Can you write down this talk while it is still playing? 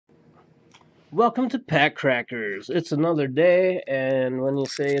Welcome to PackCrackers. It's another day, and when you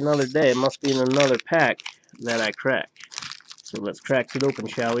say another day, it must be in another pack that I crack. So let's crack it open,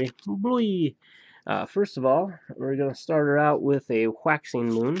 shall we? Blee! First of all, we're going to start her out with a Waxing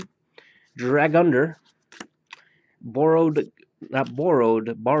Moon, Dragunder, Borrowed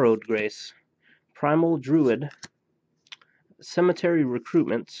Grace, Primal Druid, Cemetery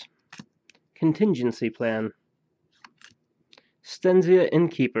Recruitments, Contingency Plan, Stenzia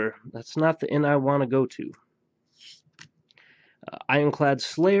Innkeeper. That's not the inn I want to go to. Ironclad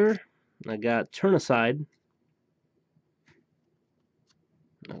Slayer. I got Turnaside.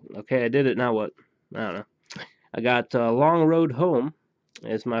 Okay, I did it. Now what? I don't know. I got Long Road Home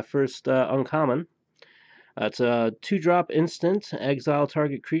is my first uncommon. It's a 2-drop instant. Exile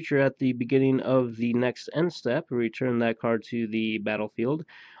target creature at the beginning of the next end step. Return that card to the battlefield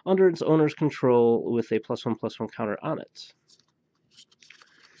under its owner's control with a +1/+1 counter on it.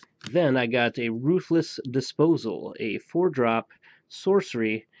 Then I got a Ruthless Disposal, a 4-drop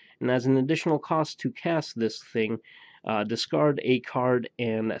sorcery, and as an additional cost to cast this thing, discard a card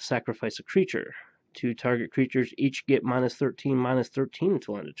and sacrifice a creature. 2 target creatures each get -13/-13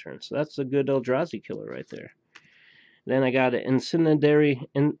 until end of turn. So that's a good Eldrazi killer right there. Then I got an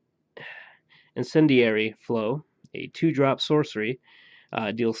Incendiary Flow, a 2-drop sorcery.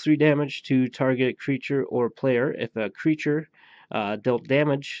 Deals 3 damage to target creature or player. If a creature dealt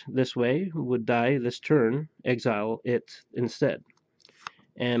damage this way would die this turn, exile it instead.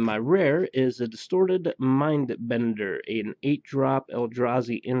 And my rare is a Distorted Mindbender, an 8-drop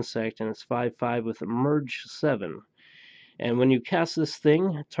Eldrazi insect, and it's 5/5 with a Merge 7. And when you cast this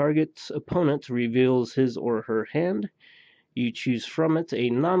thing, target's opponent reveals his or her hand. You choose from it a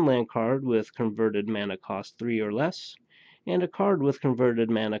non-land card with converted mana cost 3 or less, and a card with converted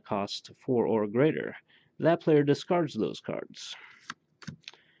mana cost 4 or greater. That player discards those cards.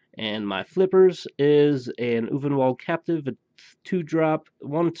 And my flippers is an Uvenwald Captive, a 2-drop,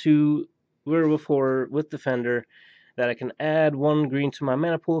 1/2 werewolf horror with Defender that I can add 1 green to my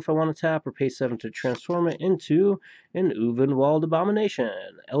mana pool if I want to tap, or pay 7 to transform it into an Uvenwald Abomination.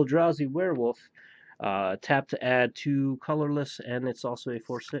 Eldrazi Werewolf, tap to add 2 colorless, and it's also a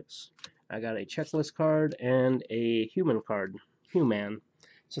 4/6. I got a checklist card and a human card. Human.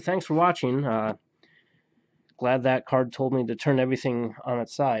 So thanks for watching. Glad that card told me to turn everything on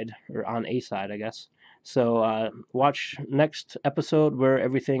its side, or on a side, I guess. So watch next episode where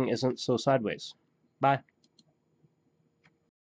everything isn't so sideways. Bye.